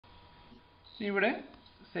ഇവിടെ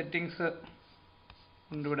സെറ്റിങ്സ്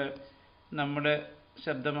ഉണ്ട്. ഇവിടെ നമ്മുടെ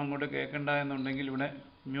ശബ്ദം അങ്ങോട്ട് കേൾക്കണ്ട എന്നുണ്ടെങ്കിൽ ഇവിടെ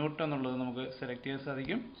മ്യൂട്ട് എന്നുള്ളത് നമുക്ക് സെലക്ട് ചെയ്യാൻ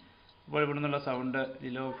സാധിക്കും. അപ്പോൾ ഇവിടെ നിന്നുള്ള സൗണ്ട്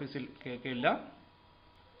ജിലോ ഓഫീസിൽ കേൾക്കില്ല.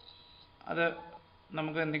 അത്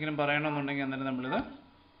നമുക്ക് എന്തെങ്കിലും പറയണമെന്നുണ്ടെങ്കിൽ അന്നേരം നമ്മളിത്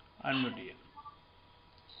അൺമ്യൂട്ട് ചെയ്യാം.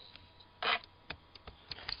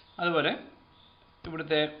 അതുപോലെ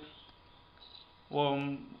ഇവിടുത്തെ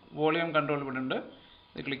വോളിയം കൺട്രോൾ ഇവിടെ ഉണ്ട്.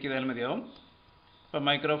 ഇത് ക്ലിക്ക് ചെയ്താൽ മതിയാവും. ഇപ്പം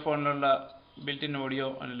മൈക്രോഫോണിലുള്ള built in audio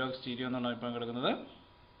analogue stereo എന്നാണ് ഇപ്പം കിടക്കുന്നത്.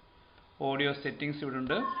 ഓഡിയോ സെറ്റിങ്സ് ഇവിടെ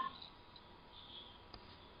ഉണ്ട്.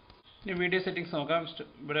 ഇനി വീഡിയോ സെറ്റിങ്സ് നോക്കാം.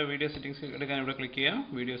 ഇവിടെ വീഡിയോ സെറ്റിങ്സ് എടുക്കാൻ ഇവിടെ ക്ലിക്ക് ചെയ്യാം.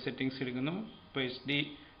 വീഡിയോ സെറ്റിങ്സ് എടുക്കുന്നു. ഇപ്പോൾ HD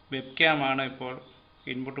വെബ് ക്യാം ആണ് ഇപ്പോൾ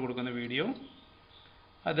ഇൻപുട്ട് കൊടുക്കുന്ന വീഡിയോ.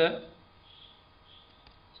 അത്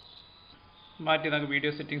മാറ്റി നമുക്ക്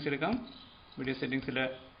വീഡിയോ സെറ്റിങ്സ് എടുക്കാം. വീഡിയോ സെറ്റിങ്സിൽ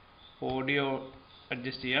ഓഡിയോ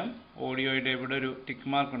അഡ്ജസ്റ്റ് ചെയ്യാം. ഓഡിയോയുടെ ഇവിടെ ഒരു ടിക്ക്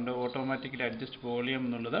മാർക്ക് ഉണ്ട്, ഓട്ടോമാറ്റിക്കലി അഡ്ജസ്റ്റ് വോളിയം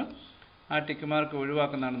എന്നുള്ളത്. ആ ടിക്ക് മാർക്ക്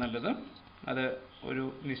ഒഴിവാക്കുന്നതാണ് നല്ലത്. അത് ഒരു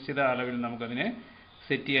നിശ്ചിത അളവിൽ നമുക്കതിനെ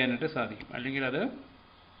സെറ്റ് ചെയ്യാനായിട്ട് സാധിക്കും. അല്ലെങ്കിൽ അത്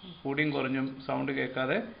കൂടിയും കുറഞ്ഞും സൗണ്ട്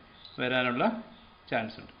കേൾക്കാതെ വരാനുള്ള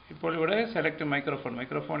ചാൻസ് ഉണ്ട്. ഇപ്പോൾ ഇവിടെ സെലക്ട്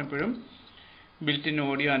മൈക്രോഫോൺ ഇപ്പോഴും built in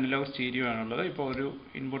audio analogue stereo ആണുള്ളത്. ഇപ്പോൾ ഒരു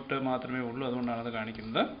ഇൻപുട്ട് മാത്രമേ ഉള്ളൂ, അതുകൊണ്ടാണ് അത്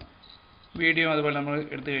കാണിക്കുന്നത്. വീഡിയോ അതുപോലെ നമ്മൾ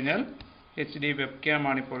എടുത്തു കഴിഞ്ഞാൽ HD വെബ് ക്യാം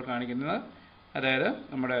ആണ് ഇപ്പോൾ കാണിക്കുന്നത്. അതായത്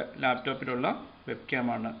നമ്മുടെ ലാപ്ടോപ്പിലുള്ള വെബ് ക്യാം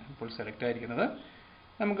ആണ് ഇപ്പോൾ സെലക്ട് ആയിരിക്കുന്നത്.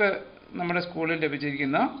 നമുക്ക് നമ്മുടെ സ്കൂളിൽ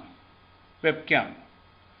ലഭിച്ചിരിക്കുന്ന വെബ് ക്യാം,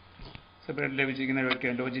 സെപ്പറേറ്റ് ലഭിച്ചിരിക്കുന്ന വെബ്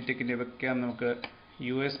ക്യാം, ലോജിടെക്കിൻ്റെ വെബ് ക്യാം നമുക്ക്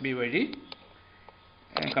USB വഴി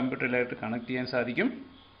കമ്പ്യൂട്ടറിലായിട്ട് കണക്ട് ചെയ്യാൻ സാധിക്കും.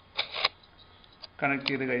 കണക്ട്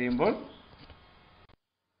ചെയ്ത് കഴിയുമ്പോൾ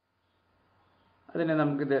അതിനെ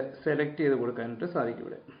നമുക്കിത് സെലക്ട് ചെയ്ത് കൊടുക്കാനായിട്ട് സാധിക്കും.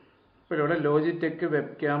 ഇപ്പോൾ ഇവിടെ ലോജിടെക്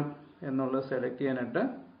വെബ് ക്യാം എന്നുള്ളത് സെലക്ട് ചെയ്യാനായിട്ട്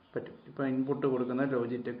പറ്റും. ഇപ്പോൾ ഇൻപുട്ട് കൊടുക്കുന്ന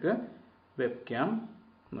ലോജിടെക് വെബ് ക്യാം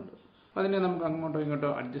എന്നുള്ളത്. അപ്പോൾ അതിനെ നമുക്ക് അങ്ങോട്ടോ ഇങ്ങോട്ടോ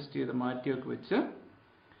അഡ്ജസ്റ്റ് ചെയ്ത് മാറ്റിയൊക്കെ വെച്ച്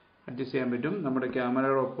അഡ്ജസ്റ്റ് ചെയ്യാൻ പറ്റും. നമ്മുടെ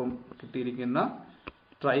ക്യാമറയോടൊപ്പം കിട്ടിയിരിക്കുന്ന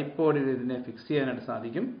ട്രൈപോഡിൽ ഇതിനെ ഫിക്സ് ചെയ്യാനായിട്ട്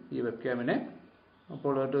സാധിക്കും, ഈ വെബ് ക്യാമിനെ.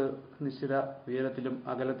 അപ്പോൾ ഒരു നിശ്ചിത ഉയരത്തിലും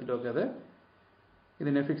അകലത്തിലും ഒക്കെ അത്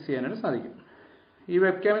ഇതിനെ ഫിക്സ് ചെയ്യാനായിട്ട് സാധിക്കും. ഈ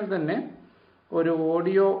വെബ് ക്യാമിൽ തന്നെ ഒരു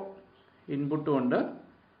ഓഡിയോ ഇൻപുട്ടും ഉണ്ട്.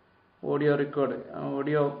 ഓഡിയോ റെക്കോർഡ്,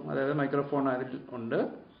 ഓഡിയോ അതായത് മൈക്രോഫോൺ അതിൽ ഉണ്ട്.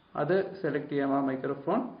 അത് സെലക്ട് ചെയ്യാം. ആ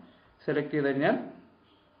മൈക്രോഫോൺ സെലക്ട് ചെയ്ത് കഴിഞ്ഞാൽ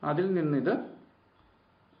അതിൽ നിന്നിത്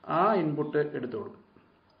ആ ഇൻപുട്ട് എടുത്തു കൊടുക്കും.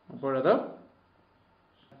 അപ്പോഴത്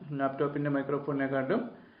ലാപ്ടോപ്പിൻ്റെ മൈക്രോഫോണിനെക്കാട്ടും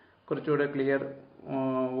കുറച്ചുകൂടെ ക്ലിയർ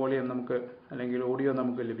വോളിയം നമുക്ക് അല്ലെങ്കിൽ ഓഡിയോ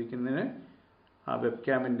നമുക്ക് ലഭിക്കുന്നതിന് ആ വെബ്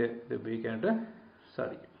ക്യാമിൻ്റെ ഇത് ഉപയോഗിക്കാനായിട്ട്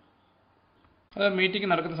സാധിക്കും. അത് മീറ്റിംഗ്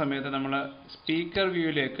നടക്കുന്ന സമയത്ത് നമ്മൾ സ്പീക്കർ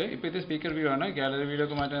വ്യൂയിലേക്ക്, ഇപ്പോൾ ഇത് സ്പീക്കർ വ്യൂ ആണ്, ഗാലറി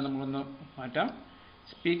വ്യൂയിലേക്ക് മാറ്റാൻ നമ്മളൊന്ന് മാറ്റാം.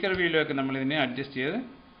 സ്പീക്കർ വ്യൂയിലേക്ക് നമ്മളിതിനെ അഡ്ജസ്റ്റ് ചെയ്ത്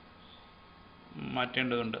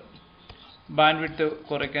മാറ്റേണ്ടതുണ്ട്. ബാൻഡ് വിഡ്ത്ത്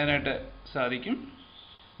കുറയ്ക്കാനായിട്ട് സാധിക്കും.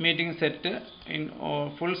 Meeting set in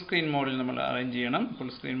full screen മോഡിൽ നമ്മൾ അറേഞ്ച് ചെയ്യണം. ഫുൾ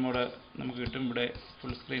സ്ക്രീൻ മോഡ് നമുക്ക് കിട്ടും. ഇവിടെ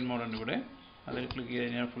ഫുൾ സ്ക്രീൻ മോഡുണ്ട്. ഇവിടെ അതിൽ ക്ലിക്ക് ചെയ്ത്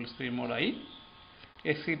കഴിഞ്ഞാൽ ഫുൾ സ്ക്രീൻ മോഡായി.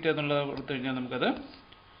 എക്സിറ്റ് എന്നുള്ളത് കൊടുത്തു കഴിഞ്ഞാൽ നമുക്കത്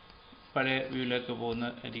പഴയ വ്യൂയിലേക്ക്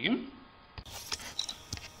പോകുന്നതായിരിക്കും.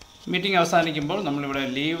 മീറ്റിംഗ് അവസാനിക്കുമ്പോൾ നമ്മളിവിടെ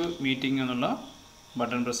ലീവ് മീറ്റിംഗ് എന്നുള്ള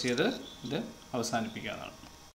ബട്ടൺ പ്രസ് ചെയ്ത് ഇത് അവസാനിപ്പിക്കാവുന്നതാണ്.